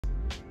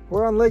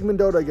We're on Lake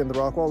Mendota again, the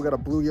Rockwall. We got a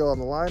bluegill on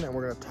the line and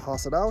we're gonna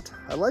toss it out.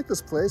 I like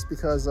this place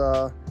because it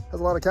has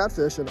a lot of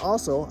catfish, and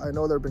also I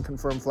know there have been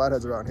confirmed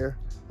flatheads around here,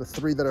 the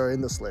 3 that are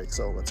in this lake,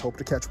 so let's hope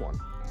to catch one.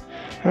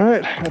 All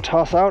right, I'm gonna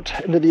toss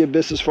out into the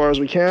abyss as far as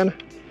we can.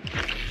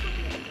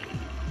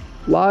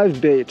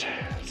 Live bait.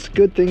 It's a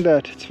good thing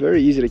that it's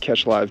very easy to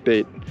catch live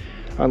bait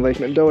on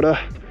Lake Mendota.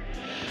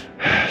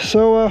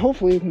 So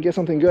hopefully we can get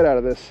something good out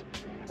of this.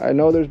 I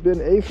know there's been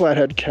a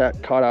flathead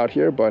cat caught out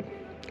here, but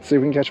let's see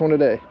if we can catch one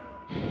today.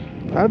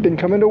 I've been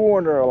coming to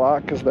Warner a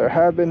lot because there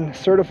have been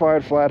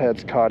certified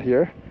flatheads caught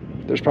here.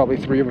 There's probably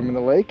 3 of them in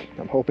the lake.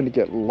 I'm hoping to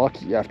get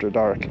lucky after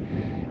dark.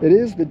 It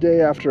is the day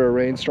after a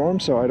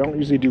rainstorm, so I don't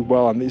usually do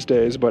well on these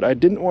days, but I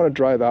didn't want to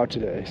drive out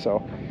today,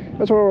 so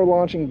that's why we're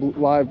launching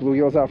live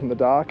bluegills out from the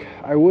dock.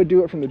 I would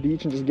do it from the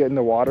beach and just get in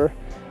the water,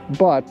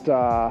 but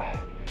the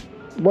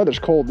weather's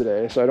cold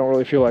today, so I don't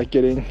really feel like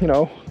getting, you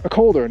know, a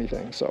cold or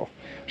anything, so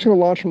I'm just gonna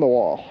launch from the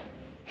wall.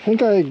 I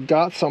think I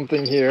got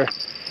something here.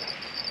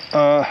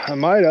 I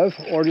might have,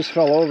 or just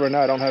fell over and now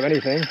I don't have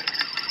anything.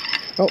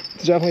 Oh,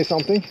 it's definitely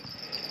something.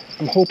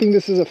 I'm hoping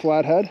this is a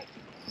flathead,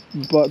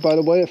 but by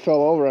the way it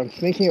fell over, I'm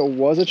thinking it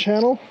was a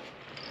channel,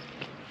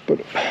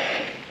 but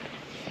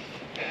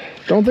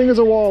don't think it's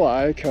a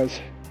walleye,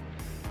 because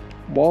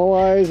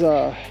walleyes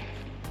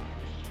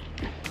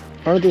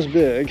aren't this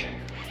big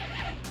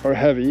or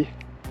heavy.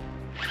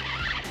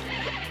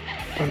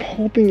 I'm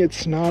hoping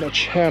it's not a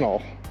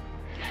channel.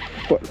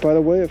 But by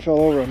the way it fell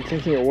over, I'm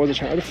thinking it was a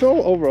channel. It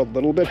fell over a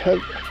little bit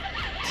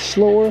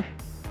slower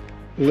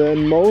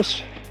than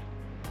most,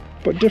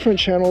 but different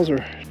channels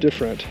are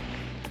different.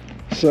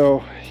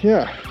 So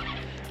yeah,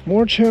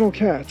 more channel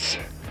cats.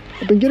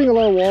 I've been getting a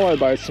lot of walleye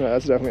bites tonight.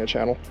 That's definitely a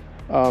channel.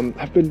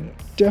 I've been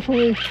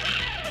definitely,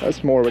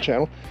 that's more of a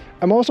channel.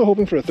 I'm also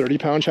hoping for a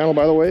 30-pound channel,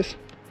 by the way,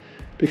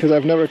 because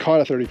I've never caught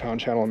a 30-pound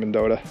channel in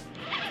Mendota.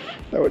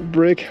 That would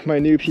break my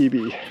new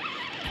PB.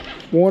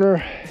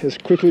 Warner is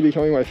quickly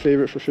becoming my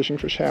favorite for fishing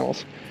for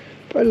channels.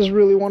 But I just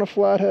really want a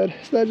flathead.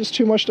 Is that just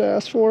too much to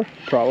ask for?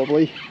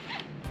 Probably.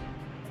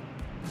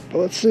 But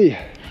let's see.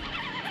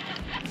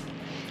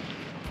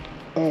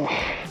 Oh,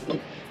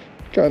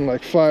 gotten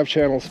like 5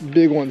 channels,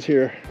 big ones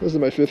here. This is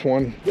my 5th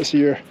one this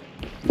year.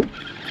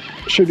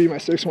 Should be my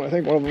 6th one. I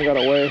think one of them got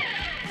away.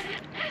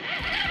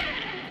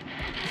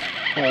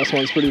 Oh, this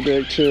one's pretty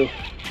big too.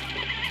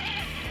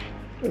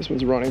 This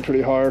one's running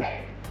pretty hard.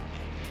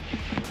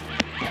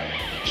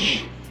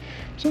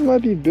 This one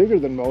might be bigger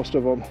than most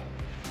of them.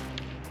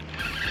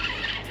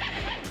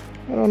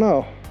 I don't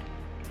know.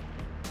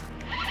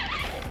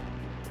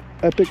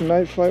 Epic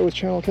night fight with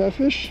channel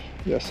catfish?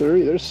 Yes sir,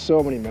 there's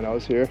so many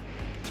minnows here.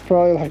 It's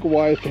probably like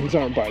why things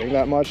aren't biting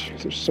that much,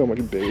 because there's so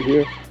much bait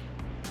here.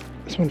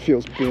 This one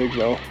feels big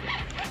though.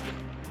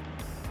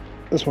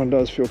 This one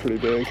does feel pretty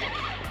big.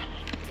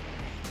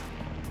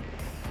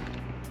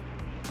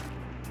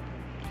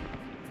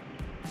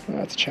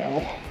 That's a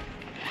channel.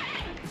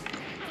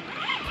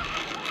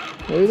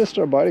 Maybe they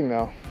start biting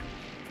now.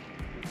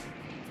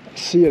 I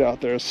see it out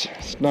there.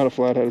 It's not a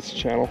flathead, it's a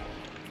channel.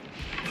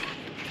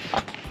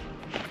 I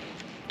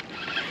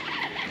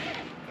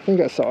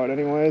think I saw it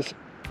anyways.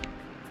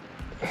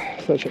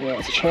 So yeah,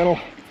 it's a channel.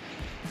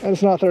 And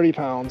it's not 30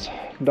 pounds.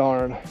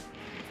 Darn.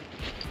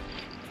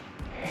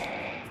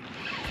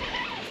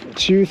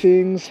 2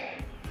 things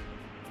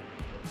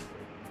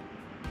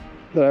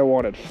that I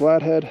wanted.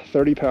 Flathead,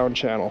 30-pound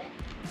channel.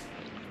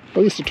 At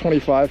least a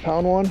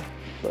 25-pound one,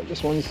 but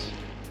this one's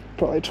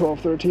probably 12,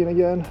 13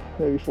 again,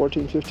 maybe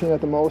 14, 15 at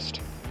the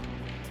most.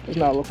 Does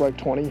not look like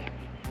 20.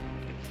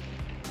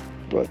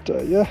 But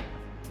yeah,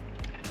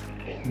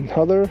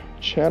 another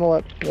channel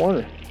at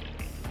Warner.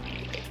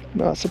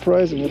 Not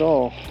surprising at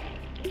all.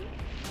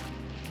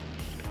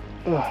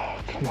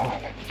 Oh, come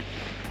on.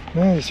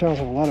 Man, these channels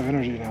have a lot of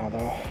energy now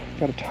though.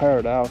 Gotta tire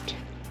it out.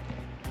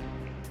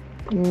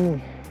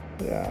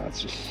 Yeah,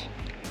 it's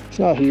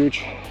not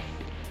huge.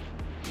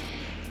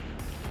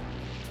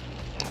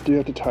 Do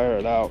have to tire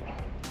it out.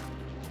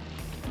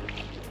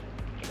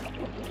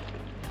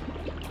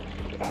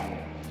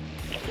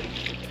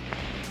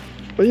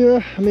 But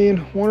yeah, I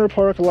mean, Warner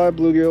Park, live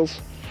bluegills,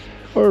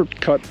 or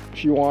cut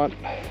if you want.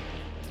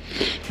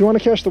 If you want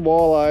to catch the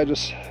walleye,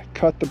 just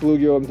cut the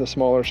bluegill into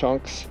smaller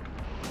chunks.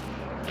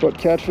 But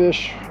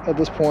catfish, at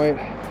this point,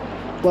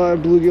 live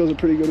bluegill is a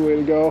pretty good way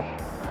to go.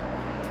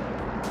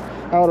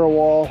 Outer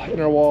wall,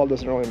 inner wall,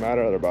 doesn't really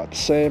matter, they're about the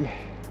same.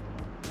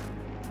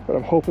 But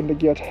I'm hoping to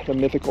get the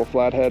mythical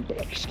flathead,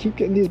 but I just keep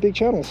getting these big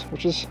channels,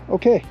 which is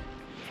okay.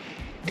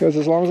 Because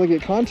as long as I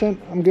get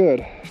content, I'm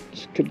good.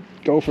 Just could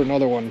go for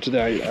another one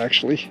today,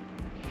 actually.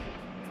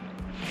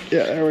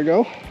 Yeah, there we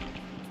go.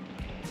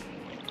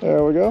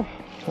 There we go.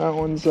 That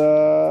one's,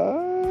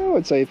 I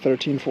would say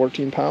 13,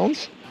 14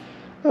 pounds.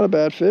 Not a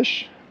bad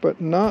fish,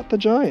 but not the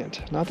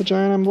giant. Not the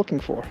giant I'm looking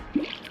for.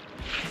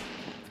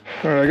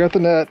 All right, I got the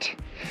net.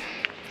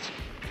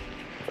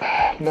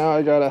 Now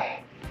I gotta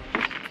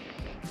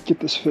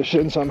get this fish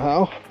in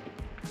somehow.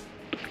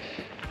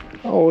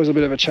 Always a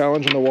bit of a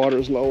challenge when the water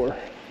is lower.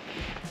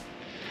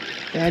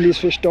 And these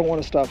fish don't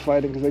want to stop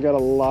fighting because they got a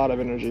lot of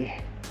energy.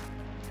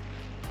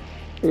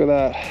 Look at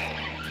that.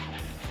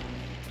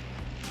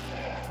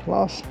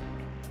 Lost.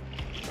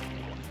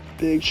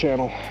 Big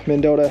channel.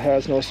 Mendota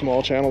has no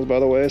small channels, by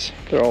the way.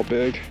 They're all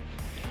big.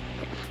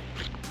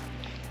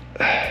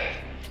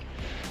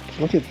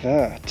 Look at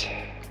that.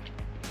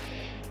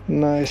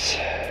 Nice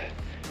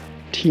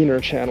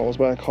teener channels,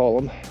 what I call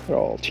them. They're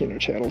all teener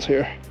channels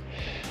here.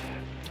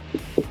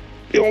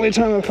 The only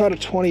time I've caught a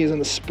 20 is in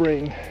the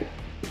spring.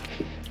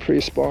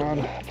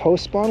 Pre-spawn.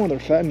 Post-spawn when they're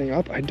fattening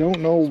up, I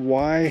don't know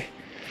why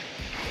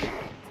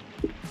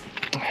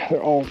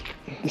they're all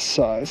this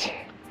size.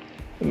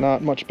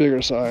 Not much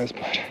bigger size,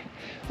 but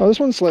oh, this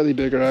one's slightly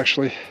bigger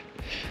actually.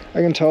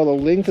 I can tell the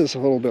length is a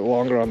little bit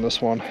longer on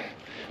this one.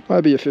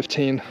 Might be a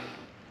 15.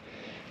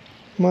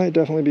 Might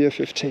definitely be a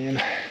 15.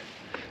 Yeah,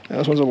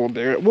 this one's a little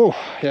bigger. Whoa,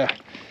 yeah.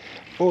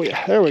 Oh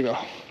yeah, there we go.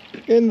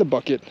 In the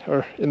bucket,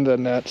 or in the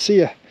net. See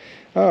ya.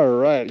 All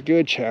right,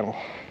 good channel.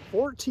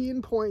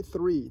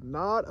 14.3,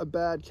 not a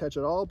bad catch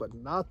at all, but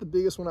not the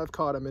biggest one I've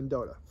caught in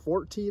Mendota.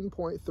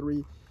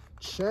 14.3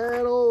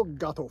 channel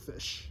gato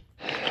fish.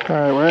 All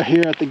right, we're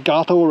here at the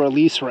gato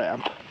release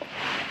ramp.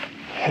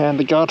 And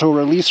the gato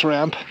release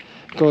ramp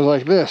goes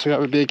like this. We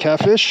got a big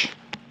catfish.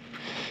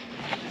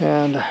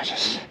 And I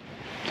just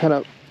kind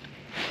of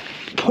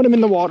put him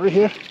in the water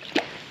here.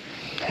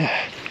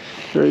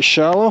 Very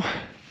shallow.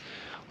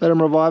 Let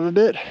him revive a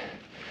bit.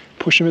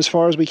 Push him as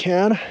far as we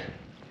can.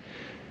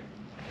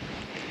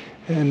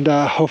 And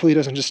hopefully he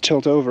doesn't just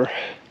tilt over.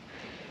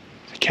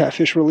 The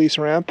catfish release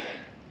ramp.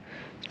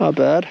 Not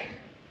bad.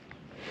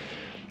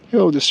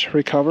 He'll just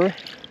recover,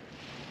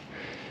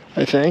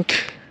 I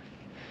think.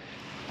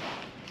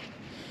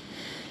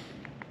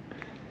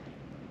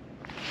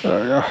 There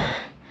we go.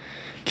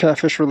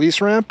 Catfish release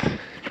ramp.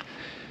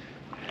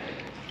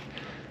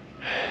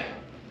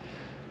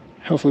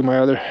 Hopefully my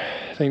other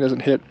thing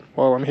doesn't hit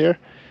while I'm here.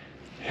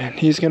 And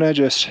he's gonna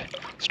just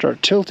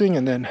start tilting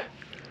and then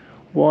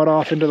wad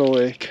off into the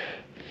lake.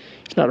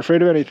 He's not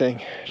afraid of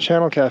anything.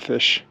 Channel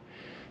catfish.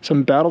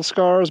 Some battle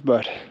scars,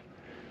 but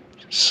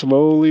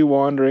slowly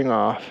wandering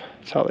off.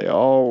 That's how they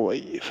all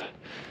leave.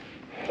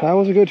 That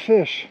was a good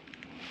fish,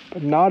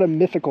 but not a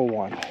mythical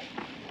one.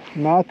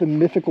 Not the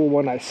mythical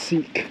one I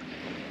seek.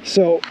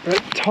 So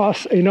let's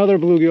toss another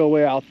bluegill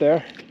way out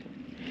there,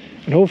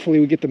 and hopefully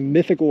we get the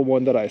mythical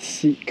one that I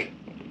seek.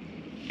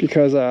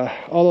 Because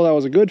although that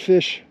was a good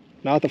fish,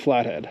 not the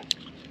flathead.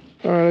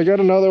 All right, I got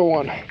another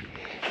one,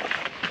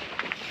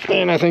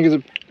 and I think it's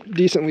a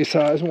decently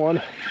sized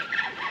one.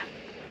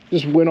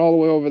 Just went all the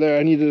way over there.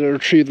 I needed to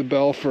retrieve the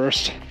bell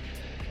first.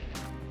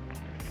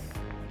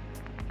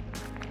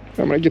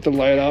 I'm gonna get the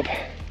light up.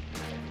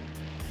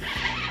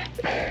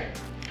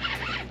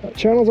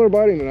 Channels are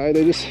biting tonight.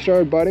 They just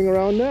started biting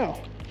around now.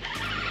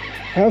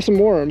 I have some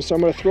worms, so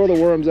I'm gonna throw the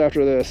worms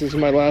after this. This is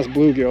my last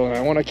bluegill, and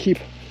I wanna keep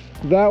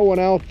that one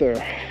out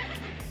there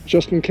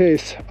just in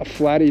case a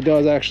flatty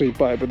does actually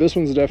bite, but this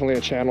one's definitely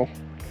a channel.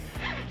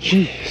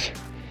 Jeez,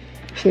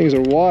 these things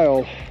are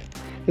wild.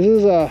 This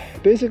is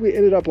basically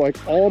ended up like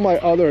all my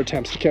other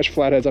attempts to catch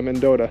flatheads on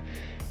Mendota,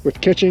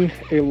 with catching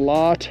a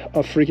lot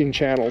of freaking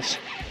channels.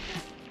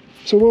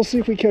 So we'll see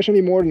if we catch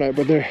any more tonight,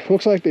 but they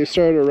looks like they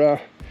started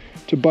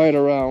to bite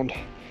around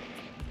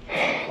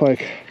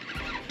like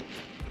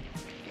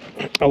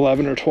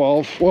 11 or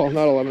 12. Well,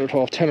 not 11 or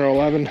 12, 10 or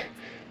 11.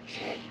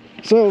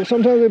 So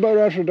sometimes they bite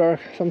right after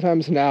dark,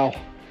 sometimes now.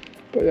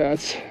 But yeah,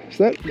 is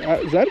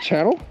that a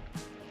channel?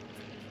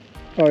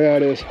 Oh yeah,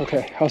 it is.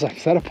 Okay, I was like,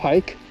 is that a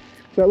pike?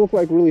 That looked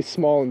like really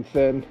small and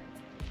thin.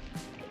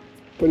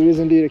 But it is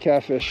indeed a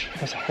catfish.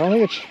 I was like, I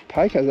don't think a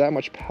pike has that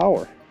much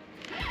power.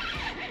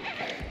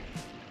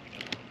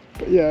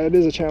 But yeah, it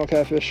is a channel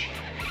catfish.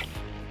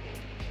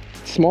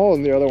 It's smaller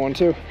than the other one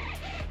too.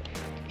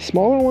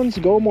 Smaller ones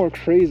go more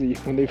crazy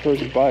when they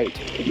first bite.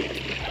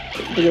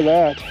 Look at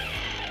that.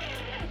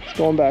 It's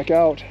going back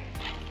out.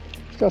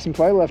 It's got some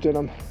fight left in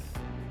him.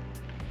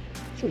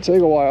 So it'll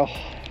take a while.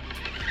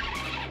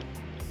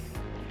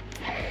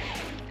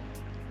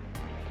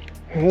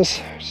 I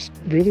just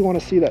really want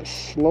to see that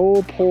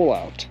slow pull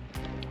out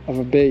of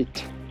a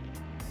bait.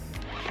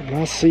 I'm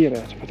not seeing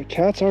it, but the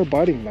cats are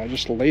biting now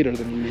just later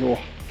than usual.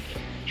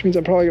 Which means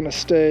I'm probably going to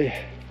stay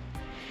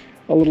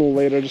a little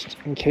later just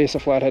in case a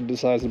flathead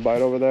decides to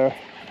bite over there.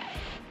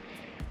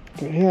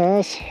 But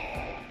yeah,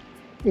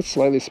 it's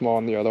slightly small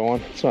on the other one.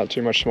 It's not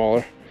too much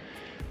smaller.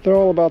 They're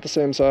all about the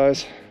same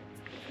size.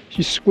 If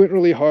you squint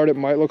really hard, it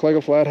might look like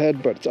a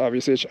flathead, but it's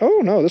obviously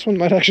oh no, this one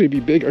might actually be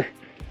bigger.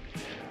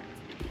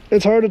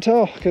 It's hard to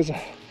tell because,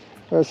 like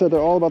I said, they're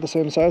all about the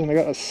same size, and I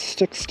got a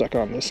stick stuck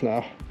on this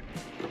now.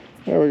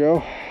 There we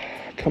go.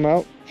 Come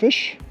out,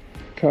 fish.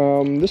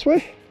 Come this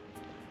way.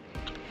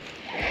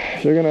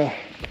 You're gonna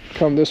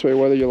come this way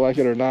whether you like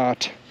it or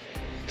not.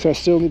 So I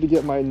still need to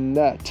get my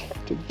net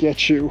to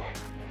get you.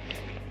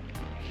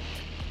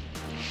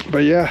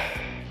 But yeah,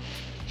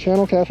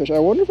 channel catfish. I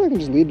wonder if I can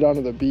just lead it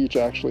onto the beach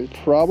actually.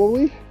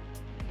 Probably,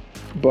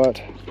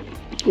 but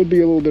it would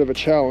be a little bit of a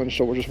challenge,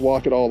 so we'll just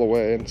walk it all the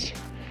way, and it's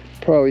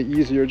probably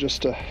easier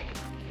just to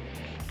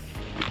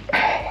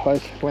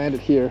like land it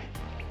here.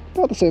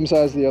 About the same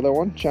size as the other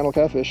one, channel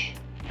catfish.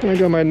 I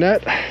got my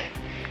net.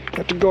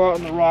 Have to go out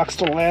on the rocks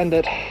to land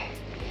it.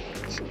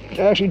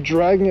 Actually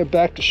dragging it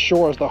back to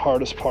shore is the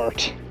hardest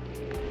part,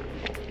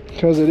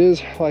 because it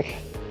is like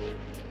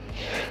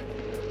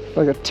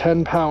a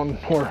 10-pound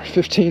or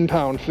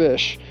 15-pound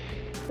fish,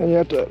 and you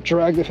have to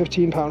drag the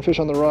 15-pound fish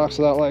on the rocks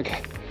without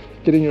like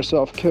getting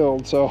yourself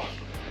killed. So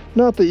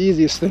not the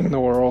easiest thing in the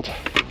world.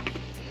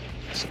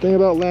 It's the thing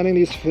about landing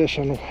these fish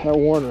at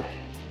Warner.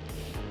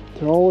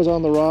 They're always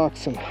on the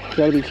rocks, and you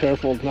gotta be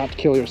careful not to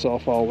kill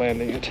yourself while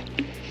landing it.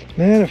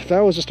 Man, if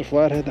that was just a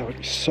flathead, that would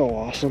be so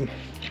awesome.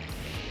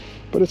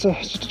 But it's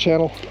just a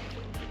channel.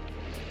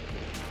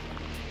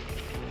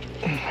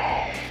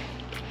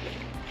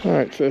 All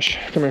right, fish,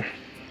 come here.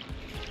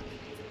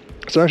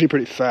 It's actually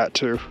pretty fat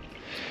too.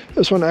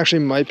 This one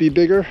actually might be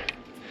bigger,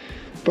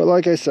 but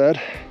like I said,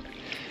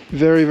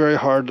 very, very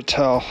hard to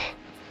tell.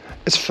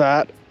 It's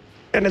fat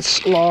and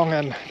it's long,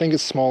 and I think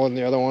it's smaller than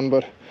the other one,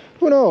 but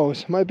who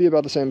knows? Might be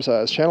about the same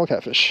size. Channel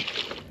catfish.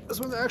 This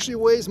one actually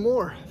weighs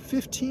more,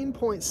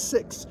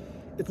 15.6.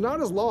 It's not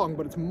as long,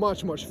 but it's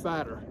much, much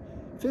fatter.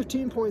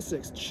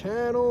 15.6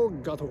 channel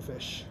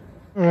guttlefish.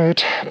 All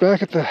right,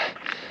 back at the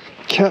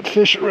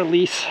catfish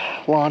release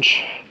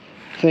launch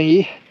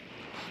thingy.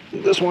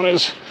 This one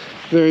is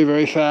very,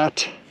 very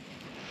fat.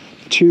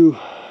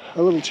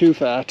 A little too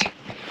fat.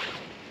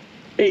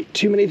 Ate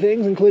too many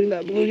things, including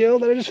that bluegill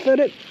that I just fed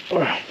it.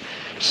 Or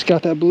just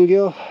got that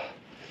bluegill.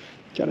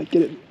 Gotta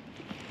get it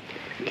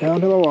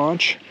down to the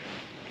launch.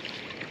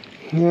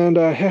 And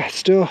yeah, it's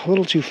still a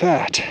little too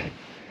fat.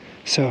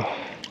 So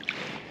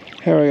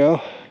here we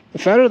go. The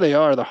fatter they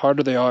are, the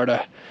harder they are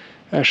to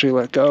actually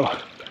let go.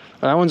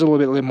 That one's a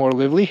little bit more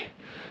lively.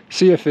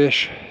 See ya,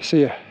 fish.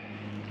 See ya.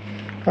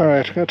 All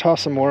right, I'm gonna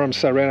toss some worms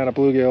because I ran out of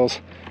bluegills.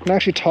 And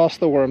actually toss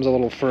the worms a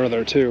little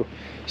further too.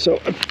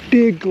 So a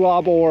big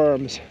glob of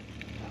worms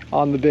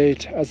on the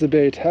bait as the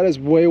bait. That is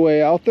way,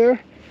 way out there.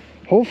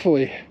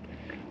 Hopefully,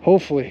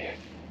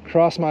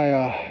 cross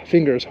my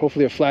fingers,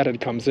 hopefully a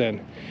flathead comes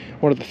in.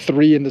 One of the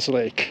 3 in this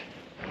lake.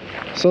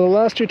 So the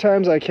last 2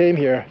 times I came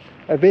here,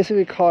 I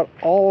basically caught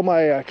all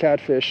my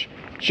catfish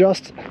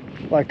just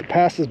like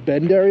past this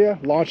bend area,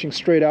 launching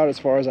straight out as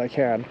far as I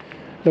can.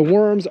 The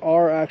worms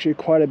are actually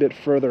quite a bit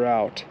further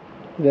out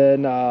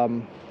than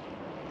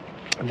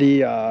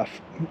the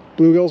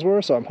bluegills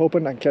were, so I'm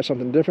hoping I can catch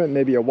something different,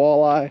 maybe a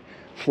walleye,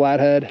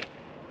 flathead,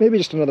 maybe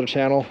just another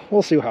channel.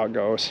 We'll see how it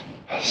goes.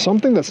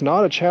 Something that's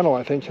not a channel,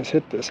 I think, has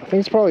hit this. I think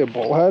it's probably a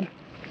bullhead.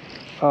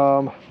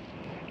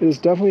 It is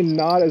definitely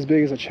not as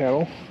big as a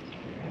channel,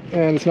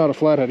 and it's not a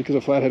flathead because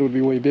a flathead would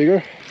be way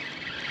bigger.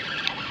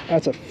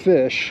 That's a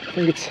fish. I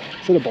think is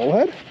it a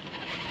bullhead?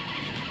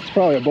 It's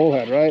probably a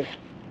bullhead, right?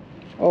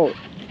 Oh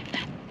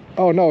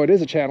no, it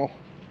is a channel.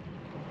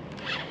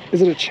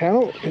 Is it a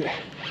channel? It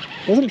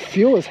doesn't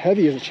feel as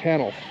heavy as a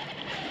channel.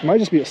 It might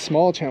just be a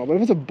small channel, but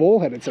if it's a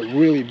bullhead, it's a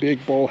really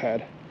big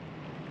bullhead.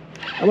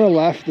 I'm gonna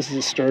laugh if this is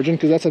a sturgeon,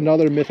 because that's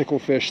another mythical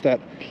fish that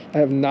I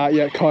have not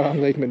yet caught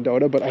on Lake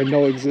Mendota, but I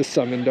know exists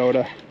on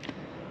Mendota.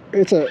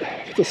 It's a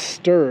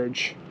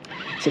sturge.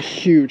 It's a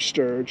huge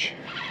sturge.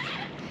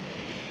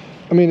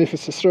 I mean, if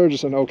it's a sturge,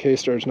 it's an okay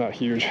sturge, not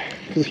huge.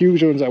 Because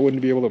huge ones I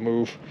wouldn't be able to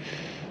move.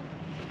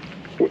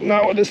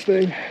 Not with this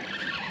thing.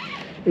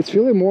 It's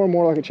feeling more and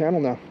more like a channel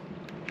now.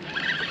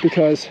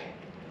 Because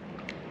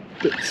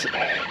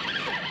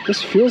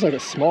this feels like a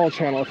small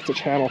channel if it's a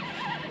channel.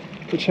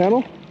 The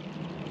channel?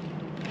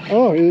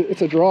 Oh,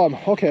 it's a drum.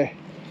 Okay.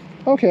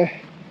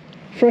 Okay.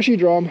 Freshy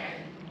drum.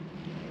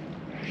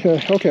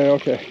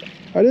 Okay.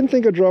 I didn't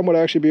think a drum would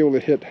actually be able to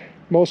hit.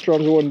 Most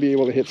drums wouldn't be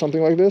able to hit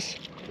something like this.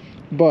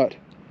 But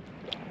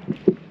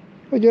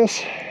I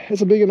guess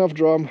it's a big enough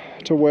drum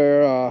to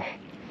where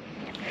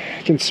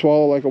it can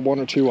swallow like a 1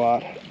 or 2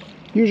 aught.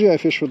 Usually I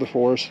fish for the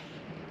 4s.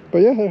 But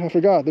yeah, I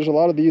forgot. There's a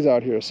lot of these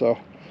out here. So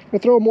I'm going to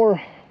throw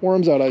more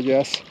worms out, I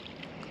guess.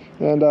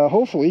 And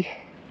hopefully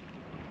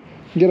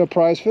get a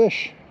prize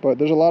fish. But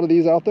there's a lot of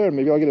these out there, and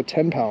maybe I'll get a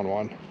 10-pound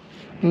one.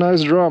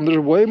 Nice drum. There's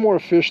way more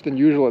fish than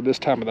usual at this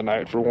time of the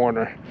night for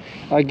Warner.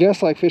 I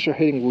guess like fish are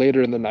hitting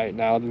later in the night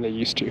now than they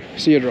used to.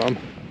 See a drum.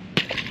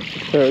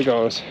 There it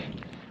goes.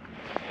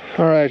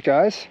 All right,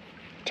 guys.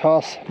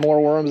 Toss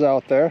more worms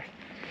out there.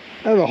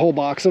 I have a whole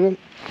box of them.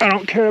 I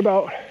don't care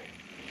about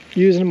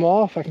using them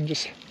all if I can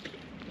just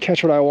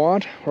catch what I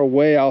want. We're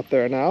way out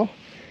there now.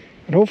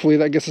 And hopefully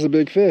that gets us a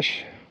big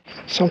fish.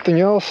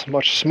 Something else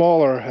much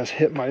smaller has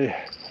hit my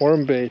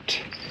worm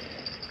bait.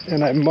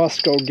 And I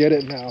must go get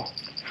it now.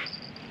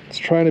 It's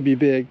trying to be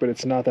big, but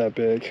it's not that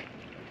big.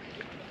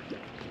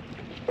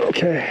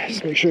 Okay,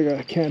 just make sure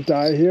I can't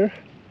die here.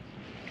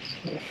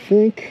 I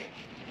think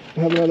I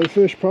have another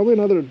fish, probably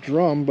another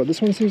drum, but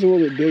this one seems a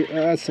little bit big.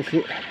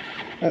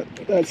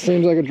 That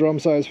seems like a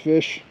drum-sized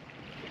fish.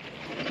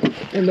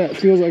 And that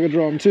feels like a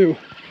drum too.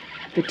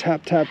 The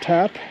tap, tap,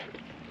 tap.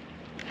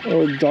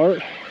 Oh,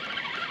 dart.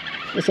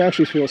 This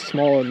actually feels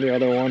smaller than the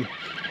other one.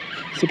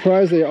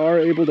 Surprised they are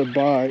able to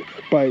bite.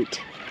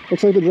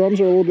 Looks like the drums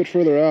are a little bit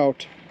further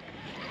out.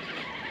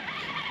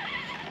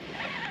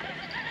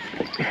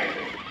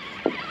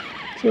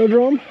 Is there a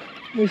drum?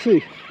 Let me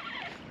see.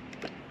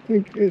 I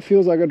think it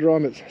feels like a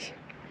drum.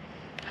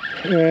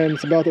 And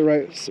it's about the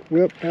right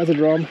whip as a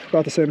drum,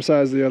 about the same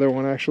size as the other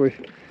one actually.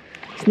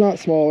 It's not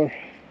smaller,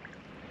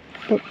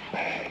 but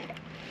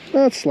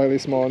that's slightly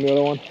smaller than the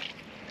other one.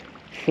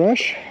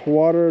 Fresh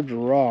water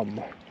drum.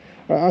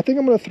 I think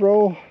I'm going to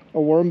throw a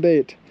worm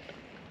bait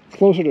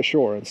closer to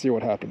shore and see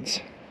what happens.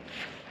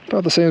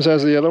 About the same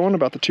size as the other one,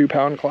 about the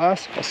 2-pound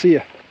class. I'll see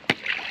ya.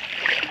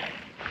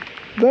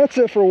 That's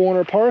it for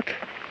Warner Park.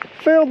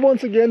 Failed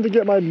once again to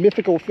get my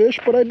mythical fish,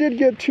 but I did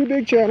get 2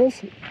 big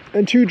channels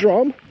and 2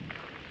 drum.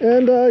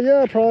 And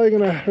yeah, probably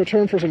gonna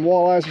return for some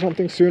walleyes or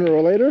something sooner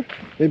or later.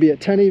 Maybe at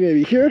Tenny,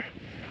 maybe here.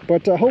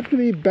 But hope to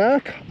be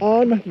back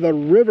on the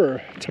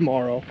river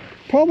tomorrow.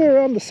 Probably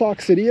around the Sauk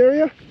City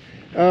area.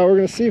 We're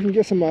gonna see if we can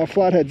get some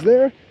flatheads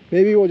there.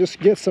 Maybe we'll just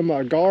get some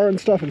gar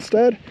and stuff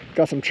instead.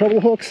 Got some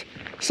treble hooks.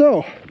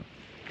 So,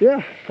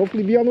 yeah,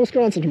 hopefully be on the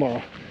Wisconsin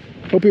tomorrow.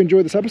 Hope you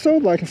enjoyed this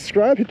episode. Like and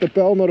subscribe, hit the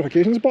bell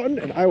notifications button,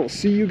 and I will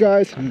see you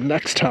guys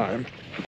next time.